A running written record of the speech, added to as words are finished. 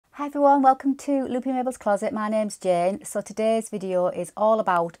Hi everyone, welcome to Loopy Mabel's Closet. My name's Jane. So today's video is all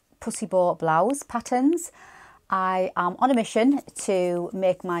about pussy bow blouse patterns. I am on a mission to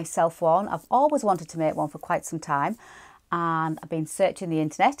make myself one. I've always wanted to make one for quite some time and I've been searching the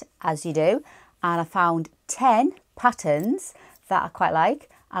internet, as you do, and I found 10 patterns that I quite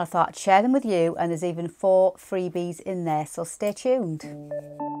like and I thought I'd share them with you, and there's even 4 freebies in there, so stay tuned.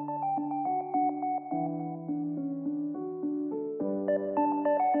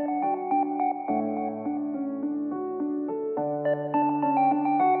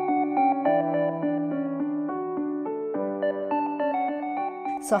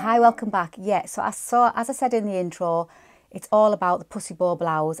 So hi, welcome back. Yeah, so as I said in the intro, it's all about the pussy bow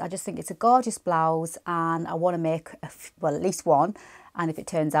blouse. I just think it's a gorgeous blouse and I want to make, at least one. And if it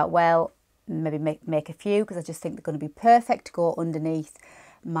turns out well, maybe make a few, because I just think they're going to be perfect to go underneath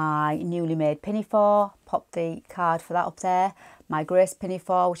my newly made pinafore. Pop the card for that up there. My Grace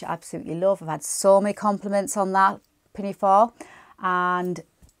pinafore, which I absolutely love. I've had so many compliments on that pinafore. And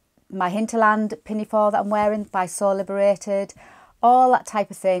my Hinterland pinafore that I'm wearing by So Liberated. All that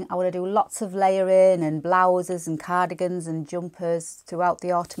type of thing. I want to do lots of layering and blouses and cardigans and jumpers throughout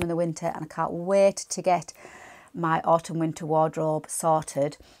the autumn and the winter, and I can't wait to get my autumn winter wardrobe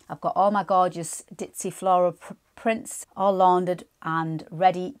sorted. I've got all my gorgeous ditzy floral prints all laundered and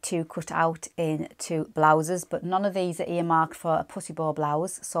ready to cut out into blouses, but none of these are earmarked for a pussy bow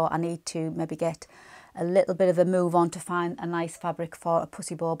blouse, so I need to maybe get a little bit of a move on to find a nice fabric for a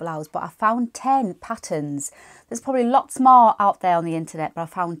pussy bow blouse. But I found 10 patterns. There's probably lots more out there on the internet, but I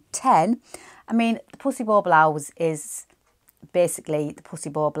found 10. I mean, the pussy bow blouse is basically the pussy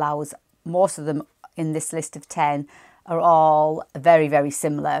bow blouse. Most of them in this list of 10 are all very, very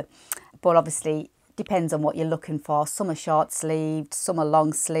similar, but obviously depends on what you're looking for. Some are short sleeved, some are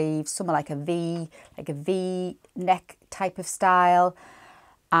long sleeved, some are like a V neck type of style.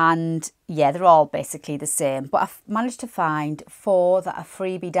 And yeah, they're all basically the same. But I've managed to find 4 that are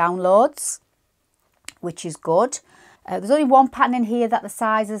freebie downloads, which is good. There's only one pattern in here that the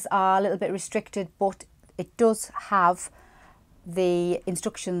sizes are a little bit restricted, but it does have the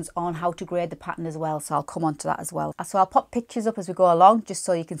instructions on how to grade the pattern as well. So I'll come on to that as well. So I'll pop pictures up as we go along, just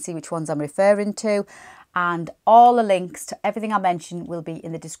so you can see which ones I'm referring to. And all the links to everything I mentioned will be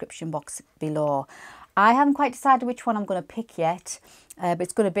in the description box below. I haven't quite decided which one I'm going to pick yet, but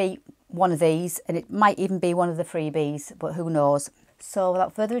it's going to be one of these, and it might even be one of the freebies, but who knows. So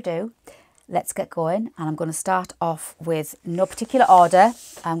without further ado, let's get going, and I'm going to start off with no particular order.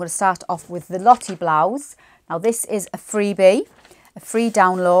 I'm going to start off with the Lottie blouse. Now this is a freebie, a free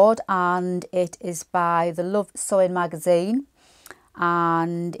download, and it is by the Love Sewing magazine,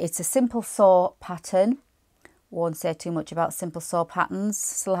 and it's a simple sew pattern. Won't say too much about simple sew patterns.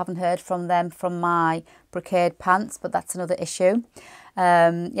 Still haven't heard from them from my brocade pants, but that's another issue.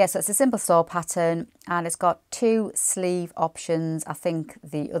 Yeah, so it's a simple sew pattern and it's got 2 sleeve options. I think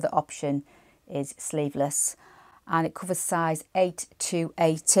the other option is sleeveless, and it covers size 8 to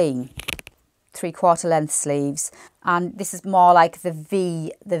 18, 3/4 length sleeves. And this is more like the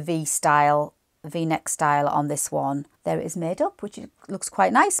V style, V-neck style on this one. There it is made up, which looks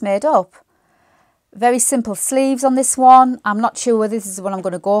quite nice made up. Very simple sleeves on this one. I'm not sure whether this is the one I'm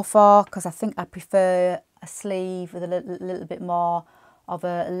going to go for, because I think I prefer a sleeve with a little bit more of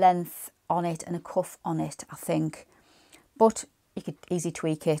a length on it and a cuff on it, I think. But you could easily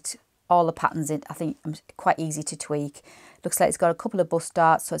tweak it. All the patterns in, I think, are quite easy to tweak. Looks like it's got a couple of bust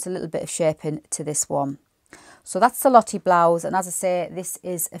darts, so it's a little bit of shaping to this one. So that's the Lottie blouse, and as I say, this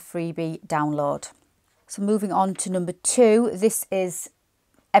is a freebie download. So moving on to number 2, this is,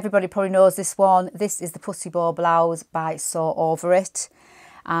 everybody probably knows this one. This is the Pussy Bow Blouse by Sew Over It.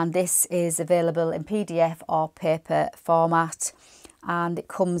 And this is available in PDF or paper format. And it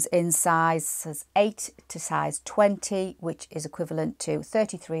comes in sizes 8 to size 20, which is equivalent to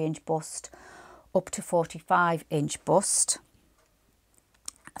 33-inch bust up to 45-inch bust.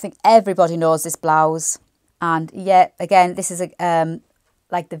 I think everybody knows this blouse. And yeah, again, this is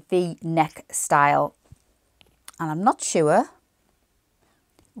like the V-neck style. And I'm not sure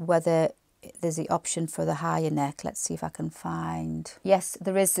whether there's the option for the higher neck. Let's see if I can find. Yes,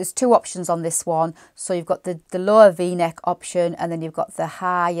 there is. There's 2 options on this one. So you've got the lower V-neck option, and then you've got the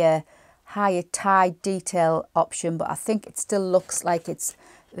higher tie detail option. But I think it still looks like it's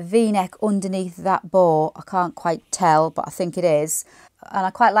V-neck underneath that bow. I can't quite tell, but I think it is. And I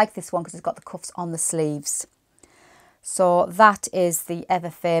quite like this one because it's got the cuffs on the sleeves. So that is the ever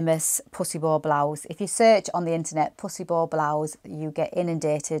famous pussy bow blouse. If you search on the internet pussy bow blouse, you get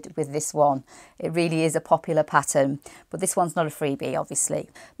inundated with this one. It really is a popular pattern, but this one's not a freebie, obviously.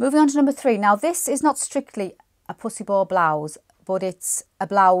 Moving on to number 3. Now this is not strictly a pussy bow blouse, but it's a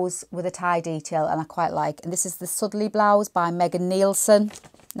blouse with a tie detail and I quite like. And this is the Sudley blouse by Megan Nielsen.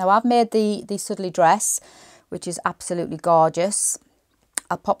 Now I've made the Sudley dress, which is absolutely gorgeous.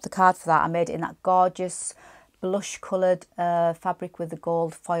 I'll pop the card for that. I made it in that gorgeous blush coloured fabric with the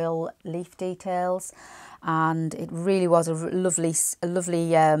gold foil leaf details, and it really was a lovely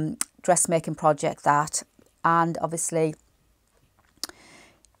dressmaking project, that. And obviously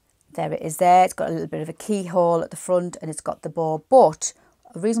there it is there. It's got a little bit of a keyhole at the front and it's got the bow, but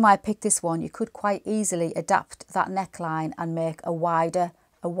the reason why I picked this one, you could quite easily adapt that neckline and make a wider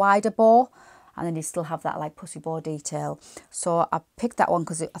bow, and then you still have that like pussy bow detail. So I picked that one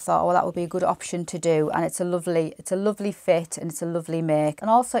because I thought, oh, that would be a good option to do, and it's a lovely fit and it's a lovely make. And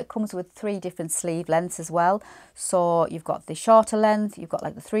also it comes with 3 different sleeve lengths as well. So you've got the shorter length, you've got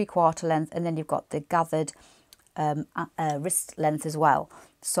like the 3/4 length, and then you've got the gathered wrist length as well.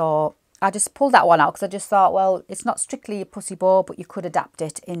 So I just pulled that one out because I just thought, well, it's not strictly a pussy bow, but you could adapt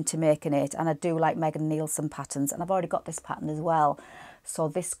it into making it. And I do like Megan Nielsen patterns, and I've already got this pattern as well, so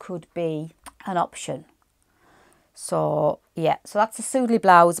this could be an option. So yeah, so that's the Sudley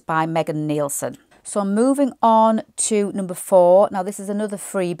blouse by Megan Nielsen. So moving on to number 4. Now this is another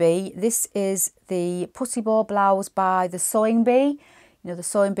freebie. This is the Pussy Bow blouse by the Sewing Bee, you know, the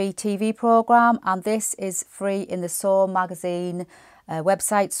Sewing Bee TV programme, and this is free in the Sew magazine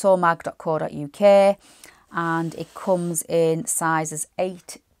website, sewmag.co.uk, and it comes in sizes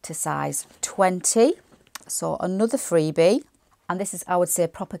 8 to size 20. So another freebie. And this is, I would say, a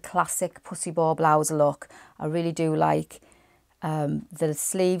proper classic Pussy Bow blouse look. I really do like the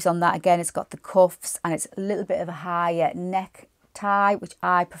sleeves on that. Again, it's got the cuffs and it's a little bit of a higher neck tie, which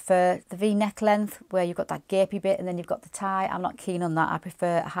I prefer. The V-neck length, where you've got that gapey bit and then you've got the tie, I'm not keen on that. I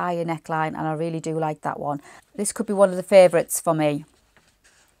prefer a higher neckline, and I really do like that one. This could be one of the favourites for me.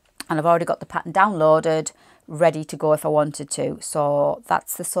 And I've already got the pattern downloaded, ready to go if I wanted to. So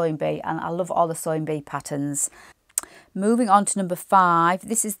that's the Sewing Bee, and I love all the Sewing Bee patterns. Moving on to number 5,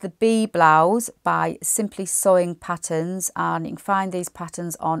 this is the Bee blouse by Simply Sewing Patterns, and you can find these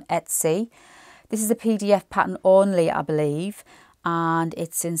patterns on Etsy. This is a PDF pattern only, I believe, and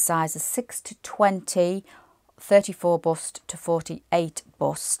it's in sizes 6 to 20, 34 bust to 48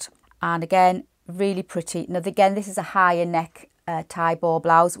 bust. And again, really pretty. Now again, this is a higher neck tie bow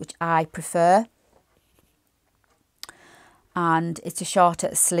blouse, which I prefer. And it's a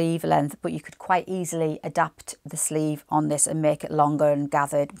shorter sleeve length, but you could quite easily adapt the sleeve on this and make it longer and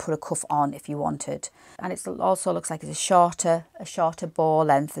gathered, put a cuff on if you wanted. And it also looks like it's a shorter bow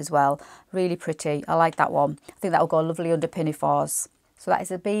length as well. Really pretty. I like that one. I think that will go lovely under pinafores. So that is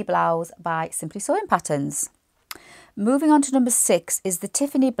the Bee blouse by Simply Sewing Patterns. Moving on to number 6 is the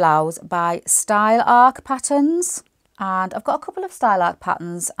Tiffany blouse by Style Arc Patterns. And I've got a couple of Style Arc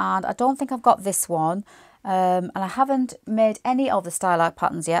patterns, and I don't think I've got this one. And I haven't made any of the Style Arc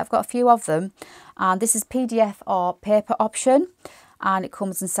patterns yet. I've got a few of them, and this is PDF or paper option, and it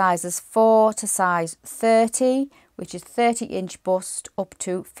comes in sizes 4 to size 30, which is 30-inch bust up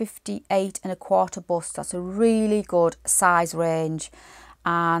to 58¼ bust. That's a really good size range,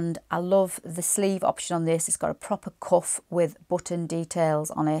 and I love the sleeve option on this. It's got a proper cuff with button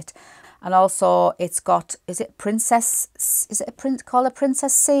details on it, and also it's got, called a princess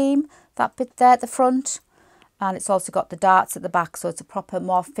seam, that bit there at the front. And it's also got the darts at the back, so it's a proper,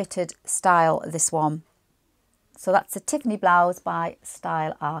 more fitted style, this one. So that's the Tiffany blouse by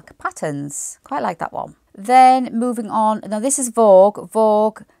Style Arc Patterns. Quite like that one. Then moving on, now this is Vogue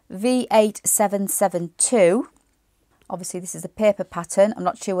V8772. Obviously this is a paper pattern. I'm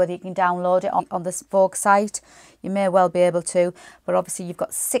not sure whether you can download it on this Vogue site. You may well be able to, but obviously you've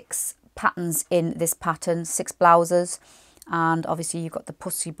got 6 patterns in this pattern, 6 blouses. And obviously you've got the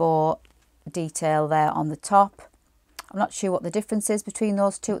pussy bow detail there on the top. I'm not sure what the difference is between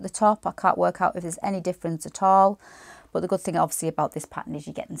those 2 at the top. I can't work out if there's any difference at all. But the good thing obviously about this pattern is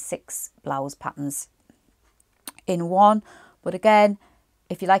you're getting 6 blouse patterns in one. But again,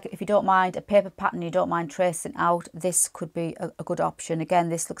 if you don't mind a paper pattern, you don't mind tracing out, this could be a good option. Again,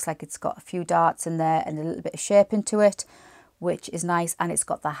 this looks like it's got a few darts in there and a little bit of shape into it, which is nice. And it's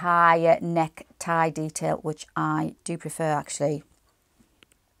got the higher neck tie detail, which I do prefer actually.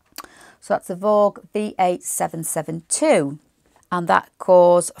 So that's the Vogue V8772, and that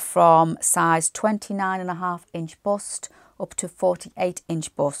goes from size 29.5-inch bust up to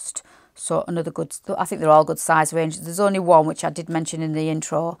 48-inch bust. So another good, I think they're all good size ranges. There's only one which I did mention in the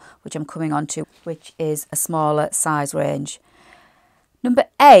intro, which I'm coming on to, which is a smaller size range. Number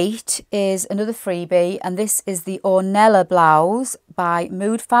 8 is another freebie, and this is the Ornella blouse by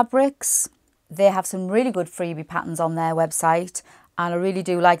Mood Fabrics. They have some really good freebie patterns on their website, and I really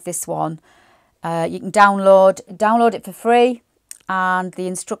do like this one. You can download it for free, and the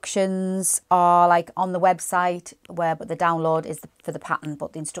instructions are like on the website but the download is for the pattern,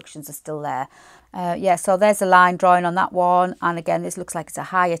 but the instructions are still there. Yeah, so there's a line drawing on that one, and again this looks like it's a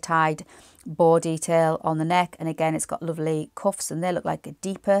higher tied bow detail on the neck, and again it's got lovely cuffs and they look like a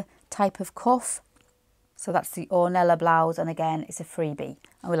deeper type of cuff. So that's the Ornella blouse, and again it's a freebie,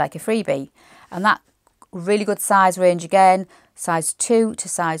 and we like a freebie. And that really good size range again, size 2 to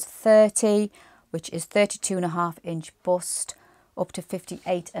size 30, which is 32.5-inch bust up to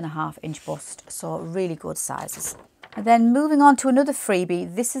 58.5-inch bust, so really good sizes. And then moving on to another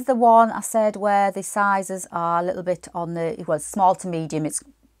freebie, this is the one I said where the sizes are a little bit on the, well, small to medium it's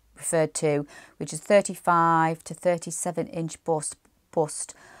referred to, which is 35 to 37-inch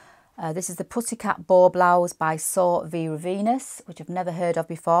bust. This is the Pussycat Bow Blouse by Sew Vera Venus, which I've never heard of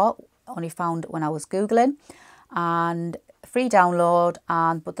before, only found when I was Googling, and free download,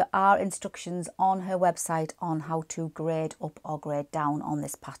 but there are instructions on her website on how to grade up or grade down on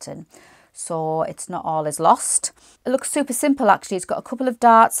this pattern, so it's not all is lost. It looks super simple actually. It's got a couple of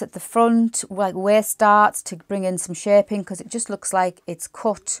darts at the front, like waist darts to bring in some shaping, because it just looks like it's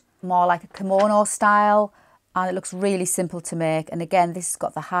cut more like a kimono style, and it looks really simple to make. And again, this has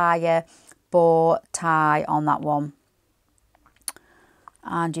got the higher bow tie on that one,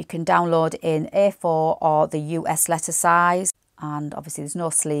 and you can download in A4 or the US letter size, and obviously there's no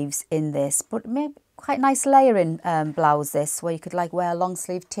sleeves in this, but maybe quite nice layering blouse this, where you could like wear a long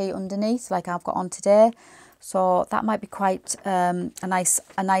sleeve tee underneath like I've got on today, so that might be quite a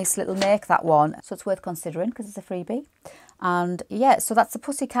nice little make, that one, so it's worth considering because it's a freebie. And yeah, so that's the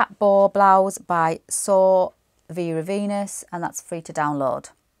Pussycat Bow Blouse by Sew Vera Venus, and that's free to download.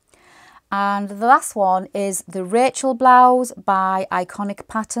 And the last one is the Rachel Blouse by Iconic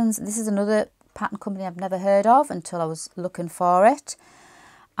Patterns. This is another pattern company I've never heard of until I was looking for it,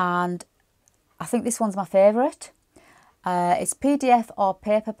 and I think this one's my favourite. It's PDF or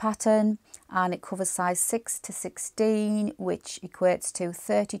paper pattern, and it covers size 6 to 16, which equates to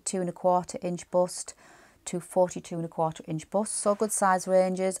 32.25-inch bust to 42.25-inch bust, so good size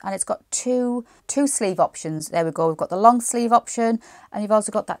ranges. And it's got two sleeve options. There we go, we've got the long sleeve option, and you've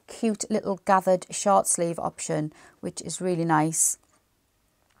also got that cute little gathered short sleeve option, which is really nice.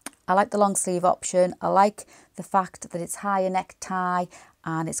 I like the long sleeve option. I like the fact that it's higher neck tie,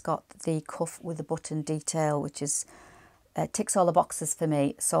 and it's got the cuff with the button detail, which is ticks all the boxes for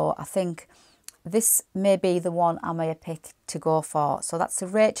me. So I think this may be the one I may pick to go for. So that's the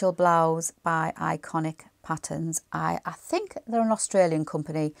Rachel Blouse by Iconic Patterns. I think they're an Australian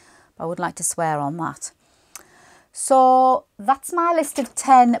company, but I wouldn't like to swear on that. So that's my list of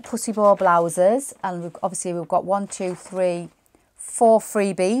 10 Pussy Bow blouses, and we've got 1, 2, 3, 4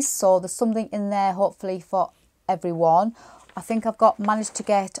 freebies, so there's something in there hopefully for everyone. I think I've managed to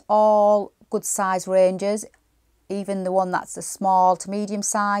get all good size ranges, even the one that's the small to medium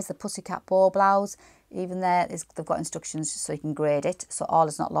size, the Pussycat Bow Blouse. Even they've got instructions so you can grade it, so all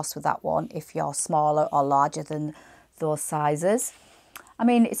is not lost with that one if you're smaller or larger than those sizes. I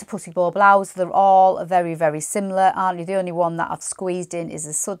mean, it's a Pussy Bow blouse. They're all very, very similar, aren't you? The only one that I've squeezed in is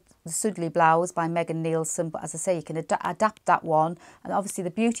the Sudley Blouse by Megan Nielsen. But as I say, you can adapt that one. And obviously the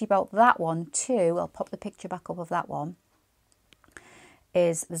beauty about that one too, I'll pop the picture back up of that one,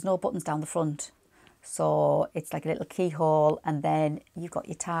 is there's no buttons down the front. So it's like a little keyhole, and then you've got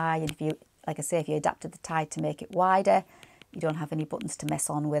your tie. And if you, like I say, if you adapted the tie to make it wider, you don't have any buttons to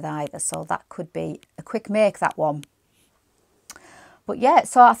mess on with either. So that could be a quick make, that one. But yeah,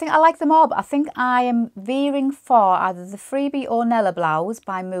 so I think I like them all, but I think I am veering for either the freebie Ornella blouse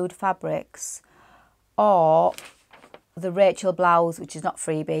by Mood Fabrics or the Rachel blouse, which is not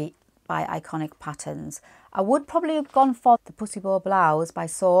freebie, by Iconic Patterns. I would probably have gone for the Pussy Bow blouse by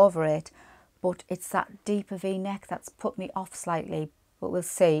Sew Over It, but it's that deeper V-neck that's put me off slightly, but we'll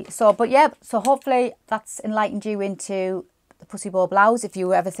see. So, but yeah, so hopefully that's enlightened you into the Pussy Bow blouse. If you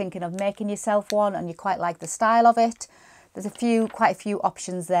were ever thinking of making yourself one and you quite like the style of it, there's quite a few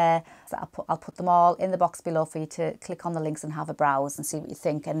options there. So I'll put them all in the box below for you to click on the links and have a browse and see what you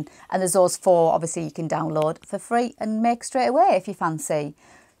think. And there's those 4, obviously, you can download for free and make straight away if you fancy.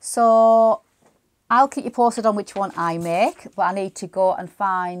 So I'll keep you posted on which one I make, but I need to go and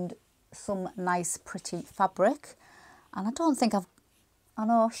find some nice, pretty fabric. And I don't think I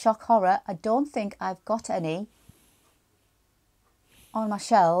know, shock horror, I don't think I've got any on my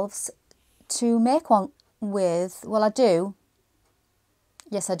shelves to make one with. Well, I do.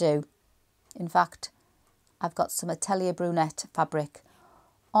 Yes, I do. In fact, I've got some Atelier Brunette fabric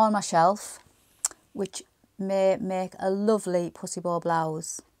on my shelf, which may make a lovely Pussy Bow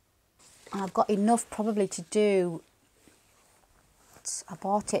blouse. And I've got enough probably to do. I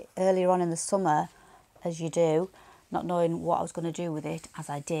bought it earlier on in the summer, as you do, not knowing what I was going to do with it, as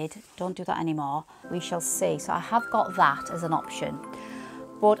I did. Don't do that anymore. We shall see. So I have got that as an option,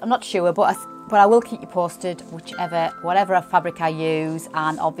 but I'm not sure, but I will keep you posted whatever fabric I use,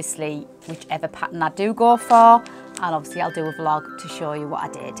 and obviously whichever pattern I do go for, and obviously I'll do a vlog to show you what I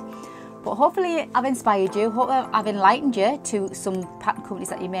did. But hopefully I've inspired you, hopefully I've enlightened you to some pattern companies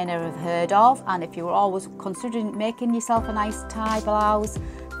that you may never have heard of, and if you were always considering making yourself a nice tie blouse,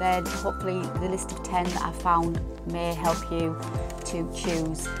 then hopefully the list of 10 that I found may help you to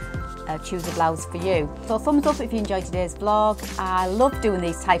choose a blouse for you. So thumbs up if you enjoyed today's vlog. I love doing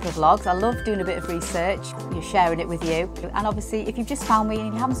these type of vlogs. I love doing a bit of research, sharing it with you. And obviously if you've just found me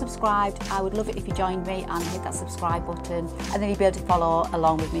and you haven't subscribed, I would love it if you joined me and hit that subscribe button, and then you'll be able to follow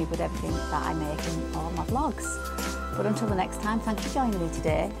along with me with everything that I make in all my vlogs. But until the next time, thanks for joining me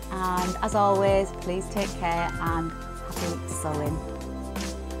today, and as always, please take care and happy sewing.